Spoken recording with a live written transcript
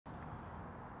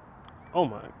Oh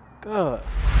my God.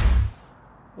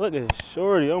 Look at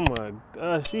Shorty. Oh my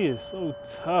God. She is so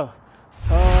tough.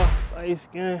 Tall, light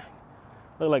skin.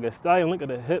 Look like a stallion. Look at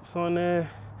the hips on there.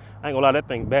 I ain't gonna lie, that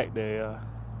thing back there, y'all.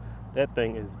 That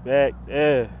thing is back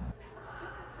there.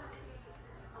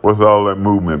 What's all that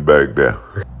movement back there?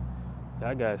 Yeah,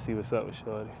 I gotta see what's up with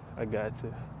Shorty. I got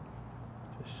to.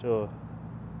 For sure.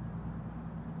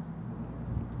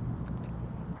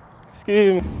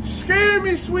 Excuse me. Excuse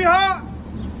me, sweetheart.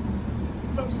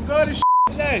 Looking good as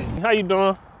today. How you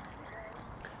doing?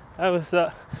 Hey, what's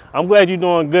up? I'm glad you're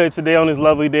doing good today on this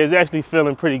lovely day. It's actually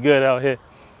feeling pretty good out here.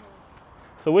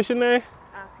 So what's your name?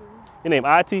 Ati. Your name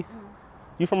Ati?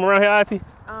 You from around here, Ati?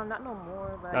 Not no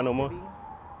more, but Not no more? to be.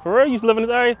 For real? You used to live in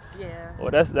this area? Yeah.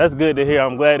 Well, that's good to hear.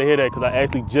 I'm glad to hear that because I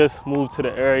actually just moved to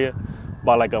the area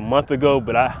about like a month ago,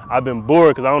 but I've been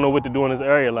bored because I don't know what to do in this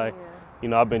area. Like, you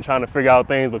know, I've been trying to figure out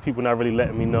things, but people not really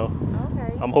letting me know.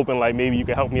 Okay. I'm hoping like maybe you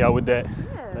can help me out with that.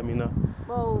 Yeah. Let me know.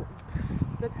 Well,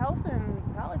 the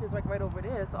Towson College is like right over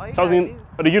there, so all you gotta do.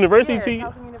 The university? Yeah,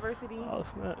 Towson University. Oh,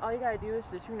 snap. All you gotta do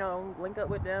is just, you know, link up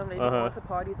with them. They be Uh-huh. going to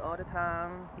parties all the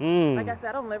time. Like I said,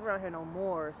 I don't live around here no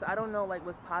more, so I don't know like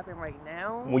what's popping right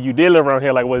now. When you did live around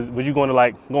here, like was you going to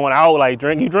like going out, like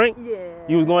drink? You drink? Yeah.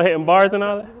 You was going hitting bars and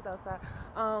all that? You was outside.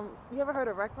 You ever heard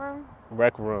of Rec Room?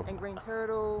 Rec Room. And Green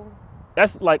Turtle?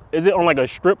 That's like, is it on like a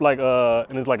strip, like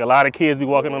and it's like a lot of kids be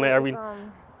walking on there every?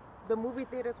 The movie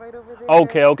theater's right over there.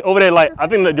 Okay. Over there, like I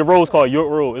think the road's called York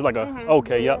Road. It's like a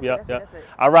okay, Yeah, yep. that's it.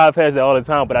 I ride past that all the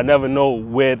time, but I never know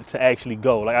where to actually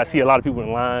go. Like I see a lot of people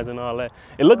in lines and all that.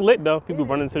 It looked lit though. People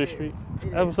running to the street.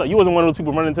 That's what's up. You wasn't one of those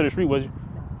people running to the street, was you?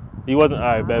 You wasn't.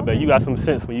 All right, bad. You got some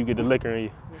sense when you get the liquor in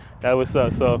you. That was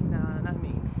up. So. Nah, not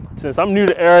me. Since I'm new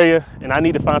to the area and I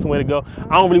need to find somewhere to go,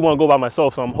 I don't really want to go by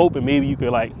myself. So I'm hoping maybe you could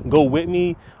like go with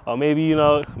me, or maybe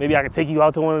maybe I could take you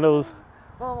out to one of those.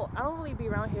 Well, I don't really be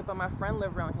around here, but my friend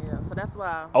live around here, so that's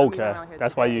why. Okay, around here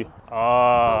that's today. why you.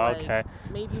 Oh, so, like, okay.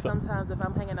 Maybe sometimes if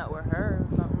I'm hanging out with her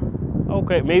or something.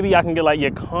 Okay, maybe I can get like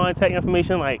your contact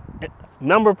information, like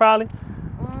number probably.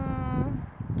 I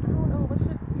don't know.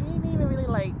 You ain't even really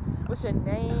like. What's your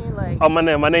name? Like. Oh, my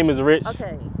name is Rich.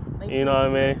 Okay. Nice you know what I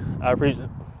mean? I appreciate it.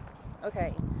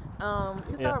 Okay. You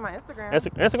can start with my Instagram.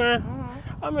 Instagram?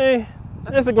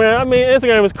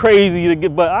 Instagram is crazy to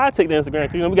get, but I take the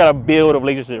Instagram because we gotta build a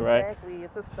relationship, right? Exactly.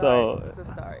 It's a start. So, it's a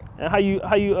start. And how you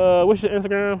what's your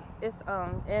Instagram? It's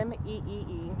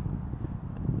MEEE.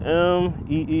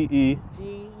 MEEE.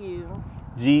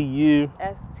 GU.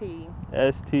 ST.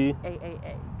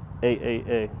 AAA.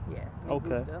 Yeah. Okay.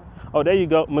 Magusta. Oh, there you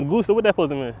go. Magusta, what that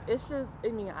supposed to mean? It's just,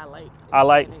 I like. I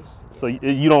like. Spanish. So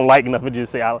you don't like enough to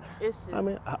just say I like. It's just.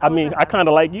 I kind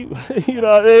of like you. You know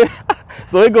what I mean?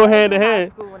 So it go hand in hand. High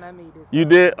school when I made it. So. You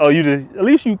did? Oh, you just, at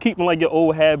least you keeping like your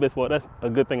old habits. Well, that's a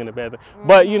good thing and a bad thing.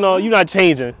 But you know, you're not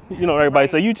changing. You know, everybody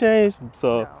say you changed.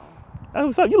 So that's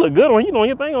what's up. You look good on you doing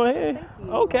your thing on here. Thank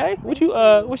you. Okay. What's your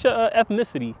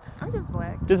ethnicity? I'm just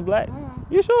black. Just black?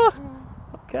 You sure?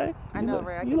 Okay. I know,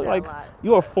 right? I You get look that like a lot.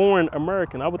 you're a foreign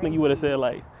American. I would think you would have said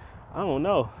like, I don't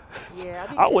know. Yeah,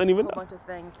 I wouldn't even a know. bunch of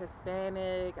things.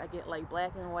 Hispanic. I get like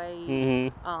black and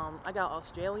white. I got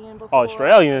Australian before.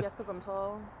 Australian? Yes, because I'm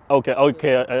tall. Okay.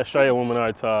 Australian women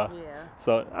are tall. Yeah.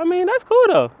 So I mean that's cool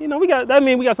though. You know we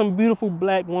got some beautiful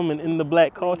black women in the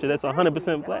black culture. That's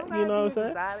 100% black. You know what I'm saying?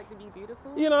 Exotic to be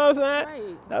beautiful. You know what I'm saying?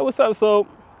 Right. That what's up. So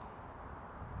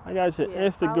I got your Yeah,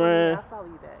 Instagram. I'll follow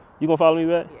you back. You gonna follow me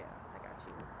back? Yeah, I got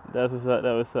you. That's what's up.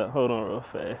 That what's up. Hold on real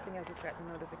fast. I think I just got the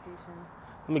notification.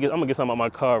 I'm gonna get something out my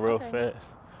car real Okay. fast.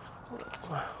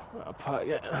 Where I park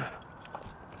at? Right.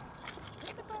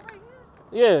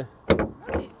 Yeah.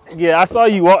 Yeah, I saw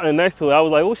you walking next to it. I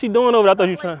was like, what's she doing over there? I thought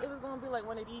you trying. It was gonna be like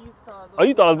one of these cars. Oh,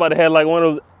 you thought I was about to have like one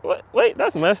of those. Wait,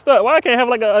 that's messed up. Why I can't have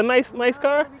like a nice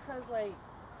car? Because like,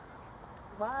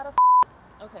 why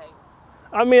the okay.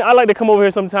 I mean, I like to come over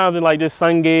here sometimes and like just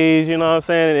sun gaze, you know what I'm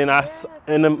saying?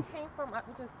 And you came from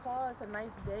just car. It's a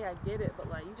nice day. I get it, but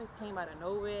like you just came out of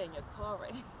nowhere in your car,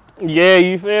 right? Yeah,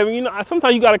 you feel me? You know,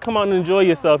 sometimes you gotta come out and enjoy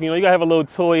yourself. You know, you gotta have a little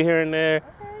toy here and there.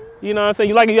 Okay. You know what I'm saying?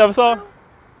 You like it? You ever saw?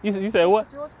 You said what?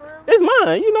 It's yours for real? It's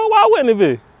mine. You know, why wouldn't it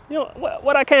be? You know,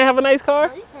 what I can't have a nice car?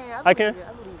 No, you can. I can. Believe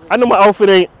it. I know my outfit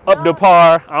ain't up to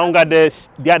par. I don't got that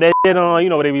shit on. You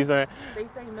know what they be saying. They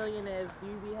say millionaires do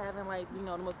be having like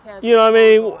the most casual. You know what I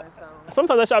mean? clothes on, so.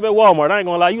 Sometimes I shop at Walmart. I ain't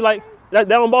gonna lie. You like that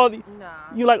don't bother you? Nah.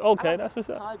 You like okay? I like That's what's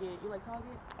up. Target. You like Target?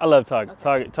 I love Target.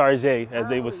 Okay. Target, as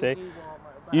they would say. I don't really do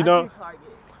Walmart, but You I don't? do Target.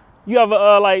 You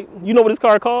ever like you know what this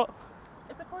car called?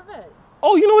 It's a Corvette.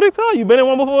 Oh, you know what it's called? You been in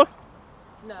one before?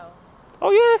 No.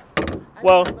 Oh yeah. I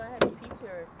had a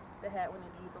teacher that had one of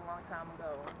these a long time ago,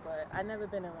 but I never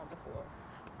been in one before.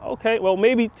 Okay, well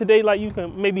maybe today like you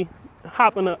can maybe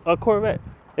hop in a Corvette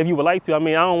if you would like to. I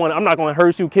mean, I'm not gonna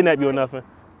hurt you, kidnap you or nothing.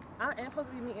 I am supposed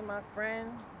to be meeting my friend,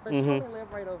 but she only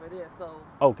live right over there, so.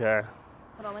 Okay.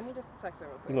 Hold on, let me just text her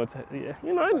real quick. Yeah,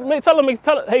 you know, tell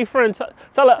her, hey friend,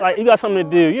 tell her like you got something to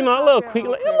do. You know, a little quick,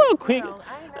 like a little quick.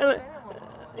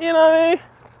 You know what I mean?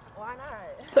 Why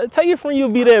not? Tell your friend you'll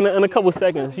be there in a couple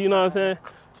seconds. You know what I'm saying?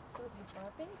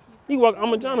 You walk.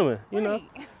 I'm a gentleman. You know.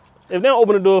 If they don't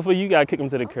open the door for you, you gotta kick them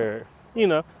to the curb. You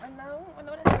know. I know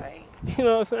that's right. You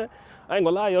know what I'm saying? I ain't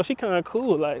gonna lie, yo. She kind of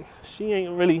cool. Like she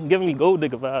ain't really giving me gold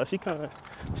digger vibes. She kind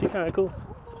of cool.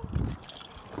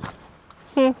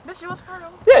 This yours for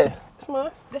real? Yeah, it's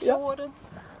mine. This your water?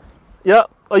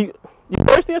 Yep. Are you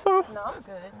thirsty or something? No, I'm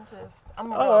good.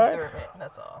 I'm real observant.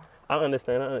 That's all. I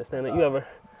understand that.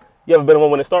 You ever been the one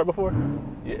when it start before?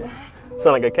 Yeah.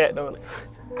 Sound like a cat, don't it?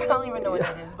 I don't even know what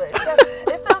it is, but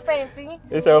it sounds fancy.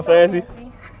 It sound fancy?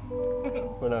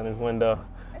 Put on this window.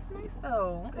 It's nice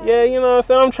though. Okay. Yeah, you know what I'm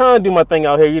saying? I'm trying to do my thing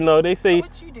out here, you know. They say. So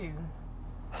what you do?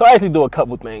 So I actually do a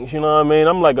couple things, you know what I mean?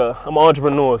 I'm an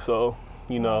entrepreneur, so,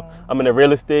 you know, I'm in the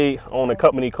real estate. I own a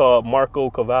company called Marco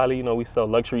Cavalli. You know, we sell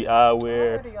luxury eyewear.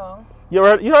 I heard of y'all. You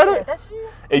heard it? That's you?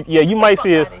 Yeah, you might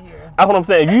see us. That's what I'm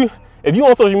saying. If you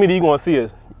on social media, you gonna see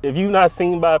us. If you not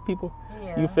seen by people,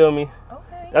 you feel me?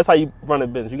 Okay. That's how you run a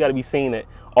business. You got to be seen at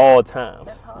all times.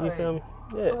 That's hard. You feel me?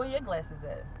 Yeah. So where your glasses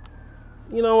at?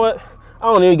 You know what?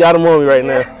 I don't even got them on me right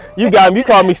now. You got me. You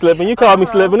called me slipping. It's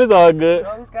all good. You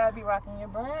always gotta be rocking your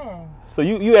brand. So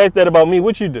you asked that about me.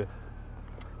 What you do?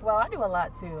 Well, I do a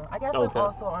lot too. I guess I'm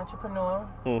also an entrepreneur.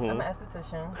 I'm an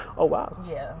esthetician. Oh wow.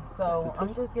 Yeah. So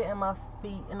I'm just getting my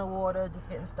feet in the water, just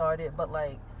getting started. But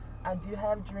like, I do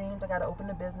have dreams. I gotta open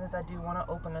a business. I do want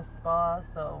to open a spa.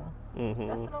 So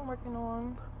that's what I'm working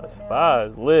on. A spa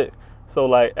is lit. So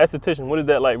like esthetician, what does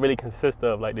that like really consist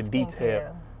of? Like the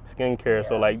detail, skincare. Yeah.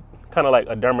 So like kind of like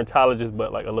a dermatologist,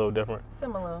 but like a little different.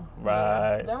 Similar.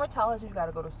 Right. Yeah. Dermatologist, you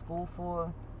gotta go to school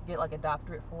for, get like a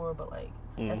doctorate for, but like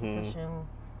esthetician.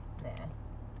 Nah.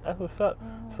 That's what's up.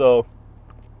 So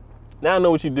now I know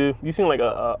what you do. You seem like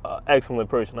a excellent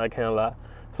person. I can't lie.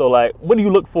 So like, what do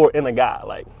you look for in a guy?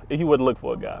 Like, if you were to look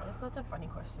for a guy. It's such a funny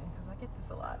question because I get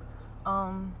this a lot.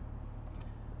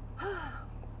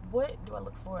 What do I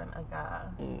look for in a guy?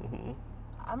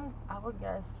 I would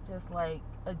guess just like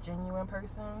a genuine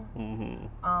person.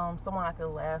 Someone I could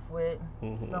laugh with.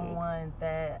 Someone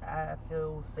that I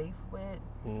feel safe with.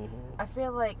 I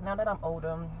feel like now that I'm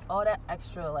older, all that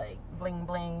extra like bling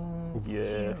bling,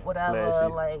 cute, whatever,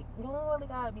 flashy. Like you don't really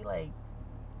gotta be like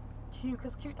cute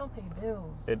because cute don't pay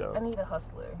bills. It don't. I need a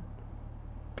hustler.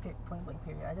 Point blank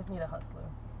period. I just need a hustler.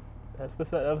 That's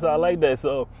what's up. I like that.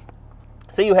 So,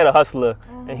 say you had a hustler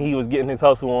and he was getting his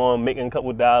hustle on, making a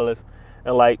couple dollars,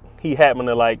 and like he happened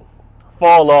to like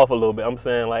fall off a little bit. I'm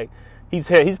saying like he's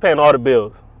paying all the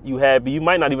bills. You happy? You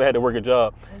might not even have to work a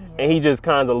job, and he just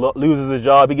kind of loses his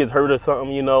job. He gets hurt or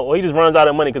something, you know, or he just runs out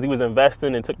of money because he was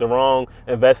investing and took the wrong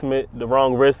investment, the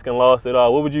wrong risk, and lost it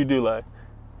all. What would you do, like?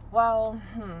 Well,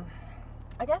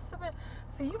 I guess a bit.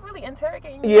 See, you really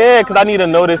interrogating me. Yeah, because I need to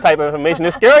know this type of information.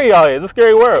 It's scary out here. It's a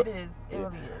scary world. It is. It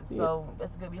really is. So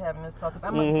it's good we having this talk because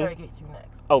I'm gonna interrogate you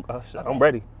next. Oh, shit. Okay. I'm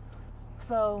ready.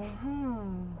 So,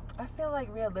 I feel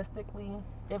like realistically,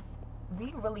 if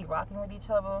we really rocking with each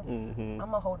other, I'm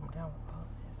gonna hold him down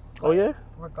regardless. Oh yeah.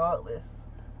 Regardless.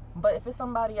 But if it's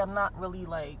somebody I'm not really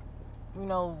like, you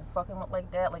know, fucking with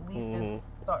like that, like we just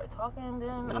started talking,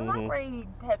 then I'm not ready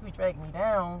to have you drag me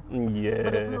down. Yeah.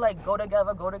 But if we like go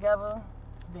together,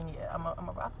 then yeah, I'm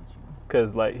a rock with you.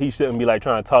 Cause like he shouldn't be like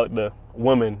trying to talk to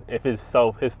women if his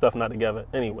stuff not together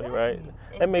anyway, right?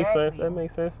 That makes sense. That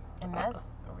makes sense. And that's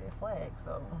a red flag.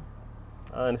 So.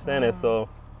 I understand that. So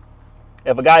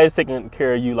if a guy is taking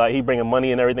care of you, like he bringing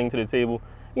money and everything to the table,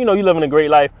 you know, you living a great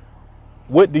life.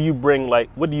 What do you bring? Like,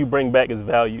 what do you bring back as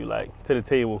value, like, to the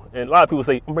table? And a lot of people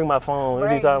say, "Bring my phone." What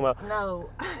are you talking about? No,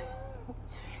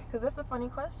 because that's a funny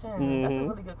question. That's a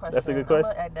really good question. That's a good question.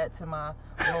 I'm gonna add that to my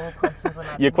little questions when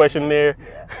I your questionnaire.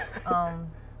 Yeah.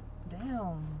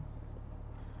 Damn.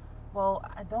 Well,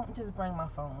 I don't just bring my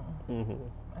phone.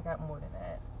 I got more than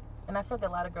that. And I feel like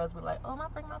a lot of girls be like, "Oh, I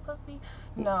bring my pussy."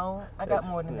 No, I got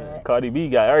more than that. Cardi B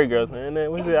got every girl saying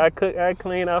that. What is it? I cook, I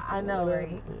clean, I know,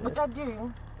 right? Which I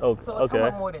do. Oh, so it come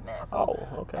with more than that. So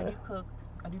okay. I do cook,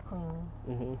 I do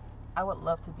clean. I would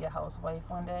love to be a housewife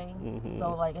one day.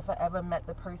 So like if I ever met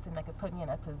the person that could put me in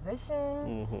a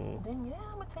position, then yeah,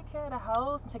 I'm gonna take care of the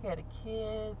house, take care of the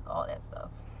kids, all that stuff.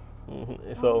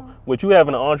 So with you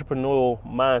having an entrepreneurial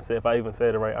mindset, if I even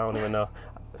said it right, I don't even know.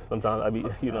 Sometimes I be,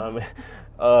 you know what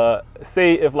I mean?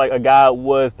 Say if like a guy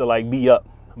was to like be up.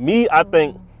 Me, I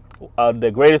think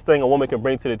the greatest thing a woman can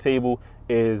bring to the table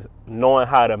is knowing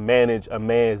how to manage a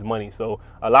man's money. So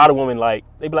a lot of women, like,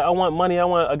 they be like, I want money, I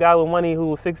want a guy with money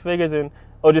who's 6 figures, and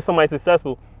or just somebody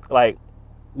successful. Like,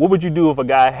 what would you do if a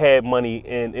guy had money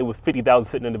and it was 50,000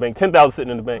 sitting in the bank, 10,000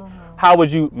 sitting in the bank? How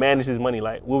would you manage his money?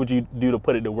 Like, what would you do to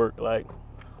put it to work? Like,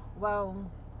 well,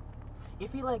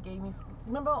 if he like gave me,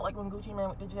 remember like when Gucci Man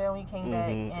went to jail and he came back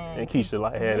and Keisha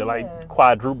like had it like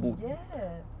quadrupled. Yeah,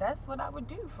 that's what I would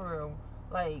do for real.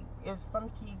 Like, if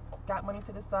he got money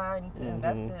to the side, need to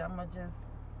invest it, I'm gonna just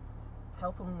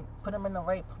help him, put him in the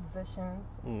right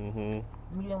positions,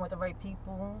 meet him with the right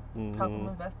people, help him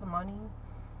invest the money,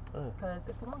 because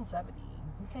it's longevity.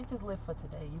 You can't just live for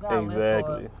today. You gotta live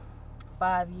for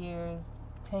 5 years,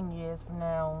 10 years from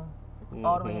now,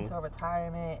 all the way into a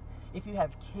retirement. If you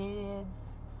have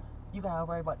kids, you gotta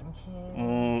worry about them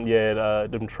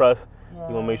kids. Them trusts. Yeah.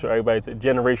 You wanna make sure everybody's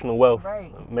generational wealth,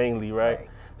 mainly, right? Right.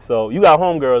 So you got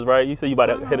homegirls, right? You said you about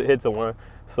to hit someone.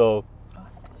 So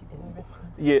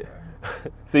yeah.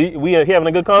 See, we are having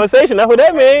a good conversation. That's what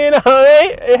that means. You know what I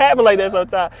mean? It happens like that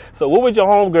sometimes. So what would your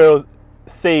homegirls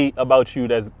say about you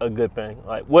that's a good thing?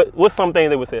 Like, what's something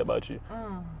they would say about you?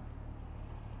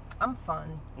 I'm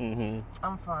fun.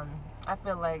 I'm fun. I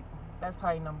feel like that's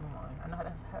probably number one. I know how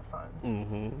to have fun.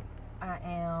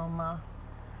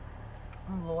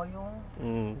 I'm loyal.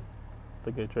 It's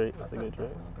a good trait. That's a good trait.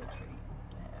 A good trait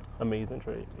to have. Amazing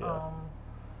trait. Yeah.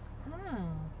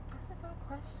 That's a good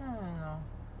question.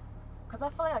 Because I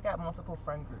feel like I got multiple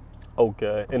friend groups.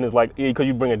 Okay, and it's like, because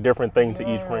you bring a different thing to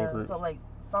each friend group. So like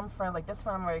some friends, like this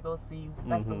friend I'm ready to go see,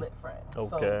 that's the lit friend.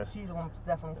 Okay. So she the one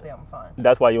definitely say I'm fun.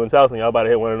 That's why you in South, and y'all about to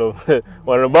hit one of those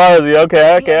one of the bars.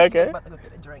 Okay. She's about to go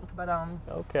get a drink, but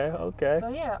Okay. So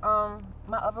yeah,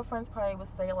 my other friends probably would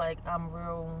say like I'm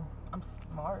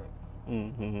smart.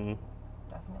 Definitely.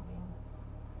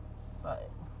 But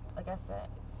like I said,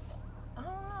 I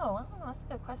don't know. That's a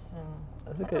good question.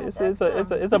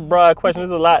 It's a broad question.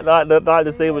 There's a lot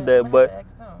to say with that, but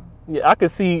yeah, I can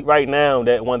see right now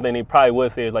that one thing they probably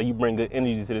would say is like you bring good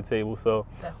energy to the table. So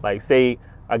like, say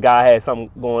a guy had something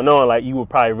going on, like you would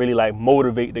probably really like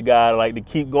motivate the guy like to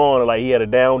keep going, or like he had a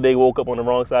down day, woke up on the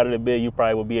wrong side of the bed, you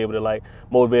probably would be able to like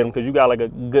motivate him because you got like a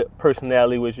good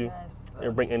personality with you.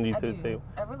 And bring energy to the table.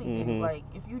 I really do. Like,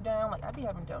 if you down, like I be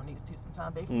having down days too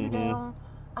sometimes, but if you down,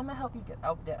 I'm gonna help you get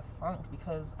out that funk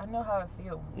because I know how I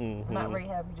feel. I'm not ready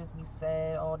to have you just be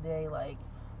sad all day, like.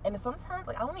 And sometimes,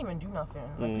 like, I don't even do nothing.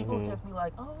 Like, people just be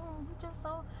like, "Oh, you just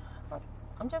so," like,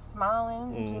 I'm just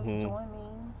smiling, you just join me.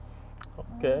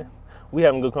 Okay, we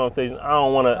having a good conversation. I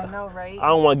don't want to. I know, right? I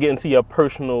don't want to get into your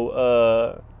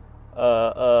personal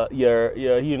your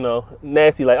you know,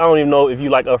 nasty, like I don't even know if you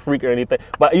like a freak or anything,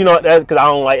 but you know that's because I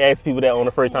don't like ask people that on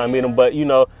the first time meet them. But you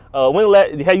know,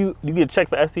 you get checked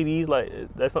for STDs? Like,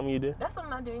 that's something you do? That's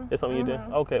something I do. That's something you do?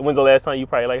 Okay. When's the last time you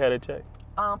probably like had a check?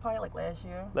 Probably like last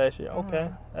year. Last year, okay.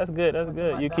 That's good. That's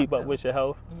good. You keep up with your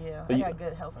health. Yeah, so I got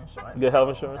good health insurance. Good health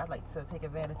insurance. I'd like to take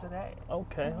advantage of that.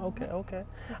 Okay.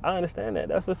 I understand that.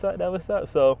 That's what's up. That was up.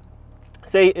 So,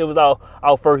 say it was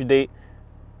our first date.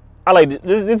 I like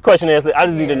this question answer. I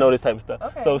just need to know this type of stuff.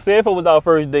 Okay. So say if it was our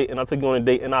first date and I took you on a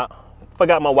date and I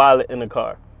forgot my wallet in the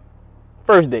car.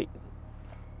 First date.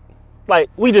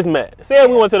 Like, we just met. Say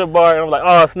we went to the bar and I'm like,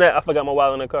 oh snap, I forgot my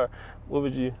wallet in the car. What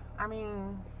would you? I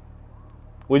mean,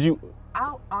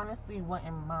 I honestly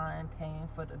wouldn't mind paying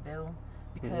for the bill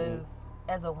because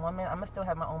as a woman, I'm gonna still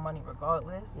have my own money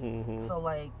regardless. So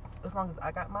like, as long as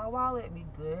I got my wallet, we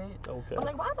good. Okay. But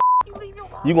like, why the you leave your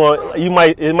wallet?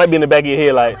 It might be in the back of your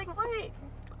head like what?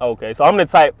 Okay, so I'm the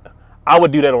type, I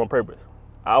would do that on purpose.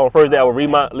 On first day I would leave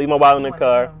my wallet in the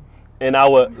car and I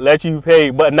would let you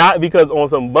pay, but not because on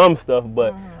some bum stuff,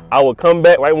 but I would come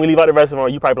back right when we leave out the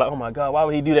restaurant, you probably be like, oh my God, why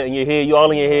would he do that in your head? You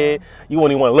all in your head, you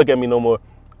won't even want to look at me no more.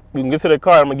 We can get to the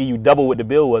car, I'm gonna give you double what the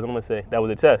bill was. I'm gonna say that was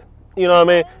a test. You know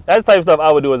what I mean? That's the type of stuff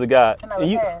I would do as a guy. And I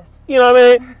would pass. You know what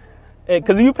I mean?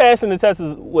 Because you passing the tests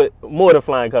with more than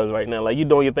flying colors right now. Like, you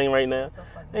doing your thing right now. So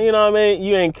funny. And you know what I mean?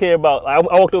 You ain't care about, like,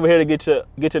 I walked over here to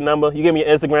get your number. You give me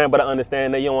your Instagram, but I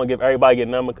understand that you don't want to give everybody your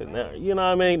number because now, you know what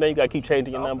I mean? Then you got to keep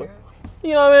changing your number.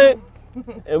 You know what I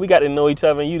mean? And we got to know each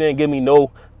other, and you didn't give me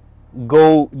no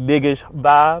gold diggish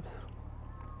vibes.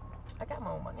 I got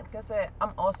my own money. Like I said,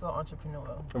 I'm also an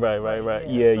entrepreneur. Right.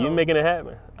 Yeah, so, you making it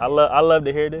happen. I love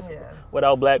to hear this.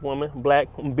 Without black woman, black,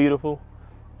 beautiful.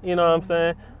 You know what I'm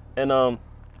saying? And I'm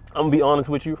gonna be honest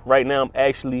with you. Right now, I'm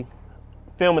actually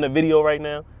filming a video right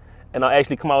now, and I'll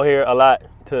actually come out here a lot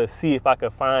to see if I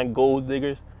can find gold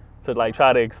diggers to like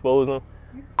try to expose them.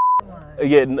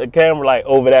 Yeah, the camera like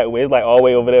over that way. It's like all the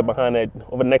way over there behind that,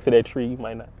 over next to that tree. You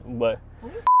might not, but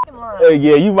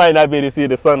yeah, you might not be able to see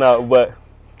the sun out, but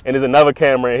And there's another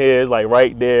camera in here. It's like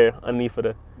right there underneath of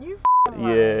the. You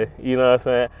Yeah, you know what I'm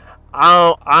saying.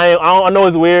 I know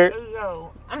it's weird.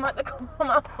 Yo, I'm about to come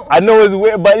out. I know it's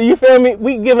weird, but you feel me?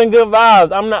 We giving good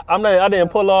vibes. I didn't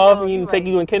pull off and you take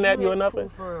you and kidnap you or is nothing.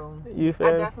 Cool for real. You feel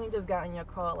I me? definitely just got in your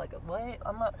car like, what?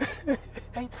 I'm up.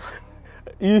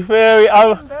 You feel me?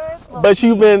 But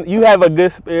you have a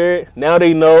good spirit. Now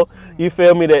they know. You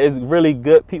feel me? That it's really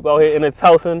good people out here in the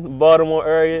Towson, Baltimore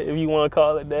area, if you want to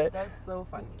call it that. That's so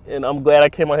funny. And I'm glad I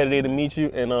came out here today to meet you.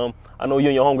 And I know you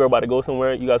and your homegirl about to go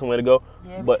somewhere. You got somewhere to go.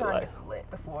 Yeah, but trying like to get lit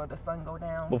before the sun go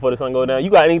down. before the sun go down, you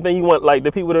got anything you want like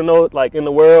the people to know like in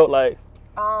the world like?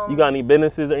 You got any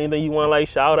businesses or anything you want to like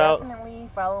shout out? Definitely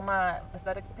follow my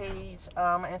aesthetics page.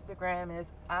 My Instagram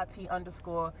is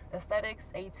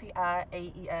 @IT_aesthetics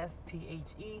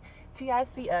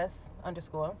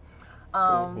ATIAESTHETICS_.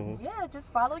 Yeah,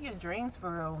 just follow your dreams for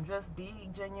real. Just be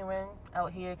genuine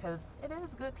out here because it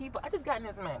is good people. I just got in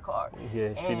this man's car.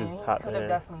 Yeah, she just hopped could in. have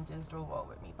definitely just drove over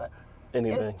with me, but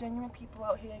Anything. it's genuine people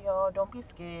out here, y'all. Don't be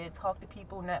scared. Talk to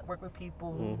people, network with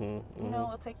people. You know,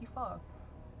 it'll take you far.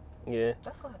 Yeah.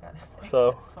 That's all I gotta say.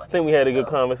 So I think we had a good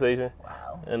conversation.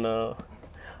 Wow. And I'm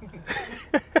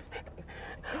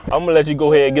gonna let you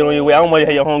go ahead and get on your way. I don't want to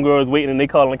have your homegirls waiting and they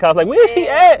calling the cops like, where's she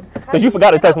at? Because you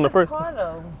forgot to text them the first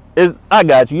time. I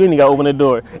got you. You ain't gotta open the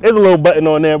door. There's a little button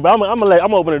on there, but I'm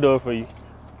gonna open the door for you.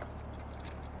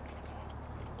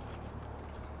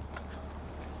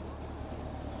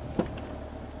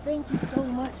 Thank you so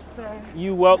much, sir.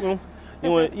 You welcome.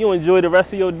 You enjoy the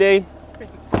rest of your day.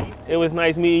 It was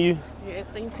nice meeting you. Yeah,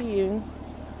 same to you.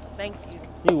 Thank you.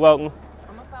 You welcome.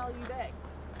 I'm gonna follow you back.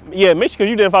 Yeah, make sure, because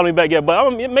you didn't follow me back yet, but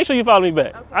make sure you follow me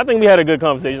back. Okay. I think we had a good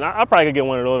conversation. I probably could get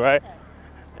one of those, right? Okay.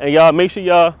 And y'all, make sure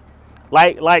y'all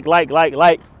like. I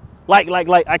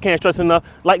can't stress enough.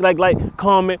 Like,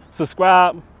 comment,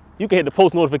 subscribe. You can hit the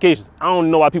post notifications. I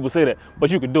don't know why people say that,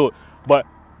 but you can do it. But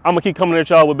I'm gonna keep coming at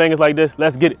y'all with bangers like this.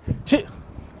 Let's get it. Chill.